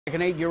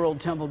An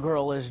 8-year-old Temple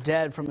girl is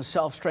dead from a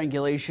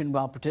self-strangulation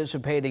while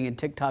participating in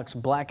TikTok's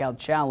Blackout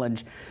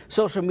Challenge.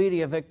 Social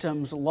Media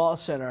Victims Law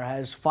Center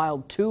has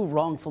filed 2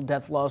 wrongful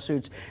death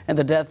lawsuits in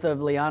the death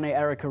of Liana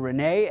Erica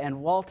Renee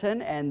and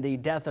Walton and the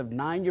death of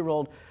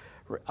 9-year-old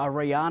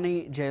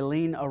Rayani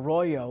Jaylene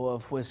Arroyo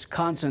of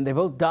Wisconsin. They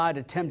both died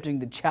attempting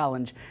the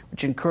challenge,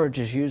 which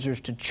encourages users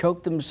to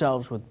choke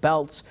themselves with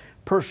belts,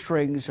 purse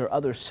strings, or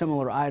other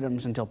similar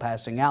items until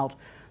passing out.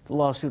 The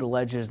lawsuit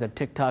alleges that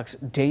TikTok's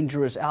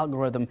dangerous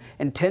algorithm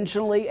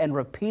intentionally and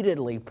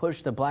repeatedly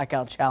pushed the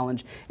Blackout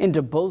Challenge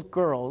into both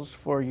girls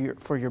for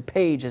your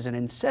page as an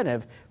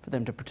incentive for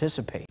them to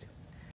participate.